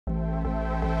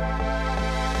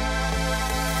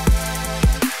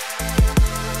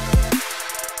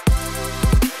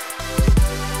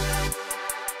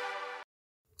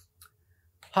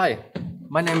Hi,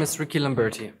 my name is Ricky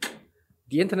Lamberty.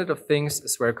 The Internet of Things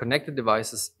is where connected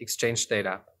devices exchange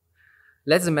data.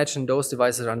 Let's imagine those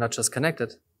devices are not just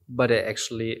connected, but they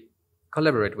actually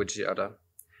collaborate with each other.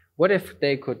 What if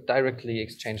they could directly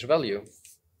exchange value?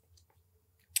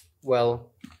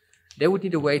 Well, they would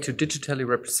need a way to digitally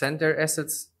represent their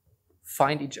assets,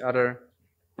 find each other,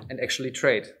 and actually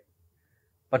trade.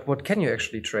 But what can you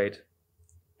actually trade?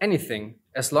 Anything,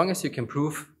 as long as you can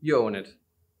prove you own it.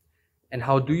 And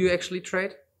how do you actually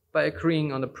trade? By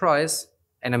agreeing on a price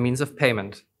and a means of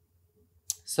payment.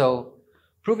 So,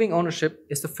 proving ownership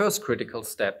is the first critical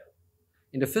step.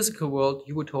 In the physical world,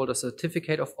 you would hold a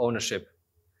certificate of ownership.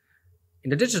 In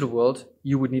the digital world,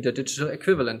 you would need a digital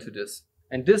equivalent to this.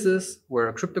 And this is where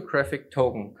a cryptographic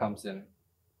token comes in.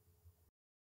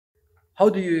 How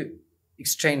do you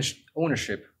exchange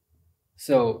ownership?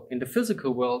 So, in the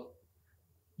physical world,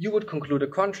 you would conclude a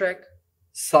contract,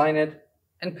 sign it,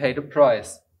 and pay the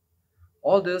price.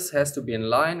 All this has to be in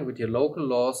line with your local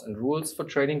laws and rules for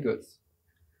trading goods.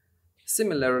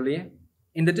 Similarly,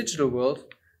 in the digital world,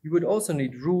 you would also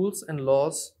need rules and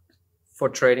laws for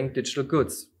trading digital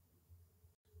goods.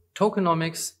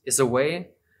 Tokenomics is a way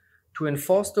to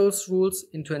enforce those rules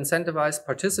and to incentivize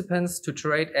participants to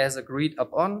trade as agreed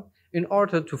upon in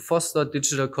order to foster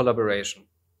digital collaboration.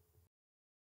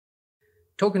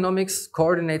 Tokenomics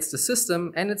coordinates the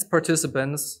system and its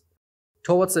participants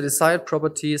towards the desired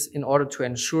properties in order to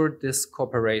ensure this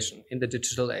cooperation in the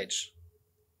digital age.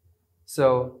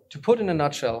 So, to put in a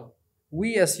nutshell,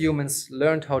 we as humans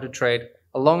learned how to trade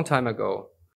a long time ago,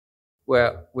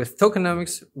 where with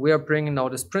tokenomics we are bringing now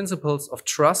these principles of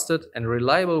trusted and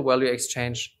reliable value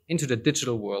exchange into the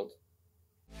digital world.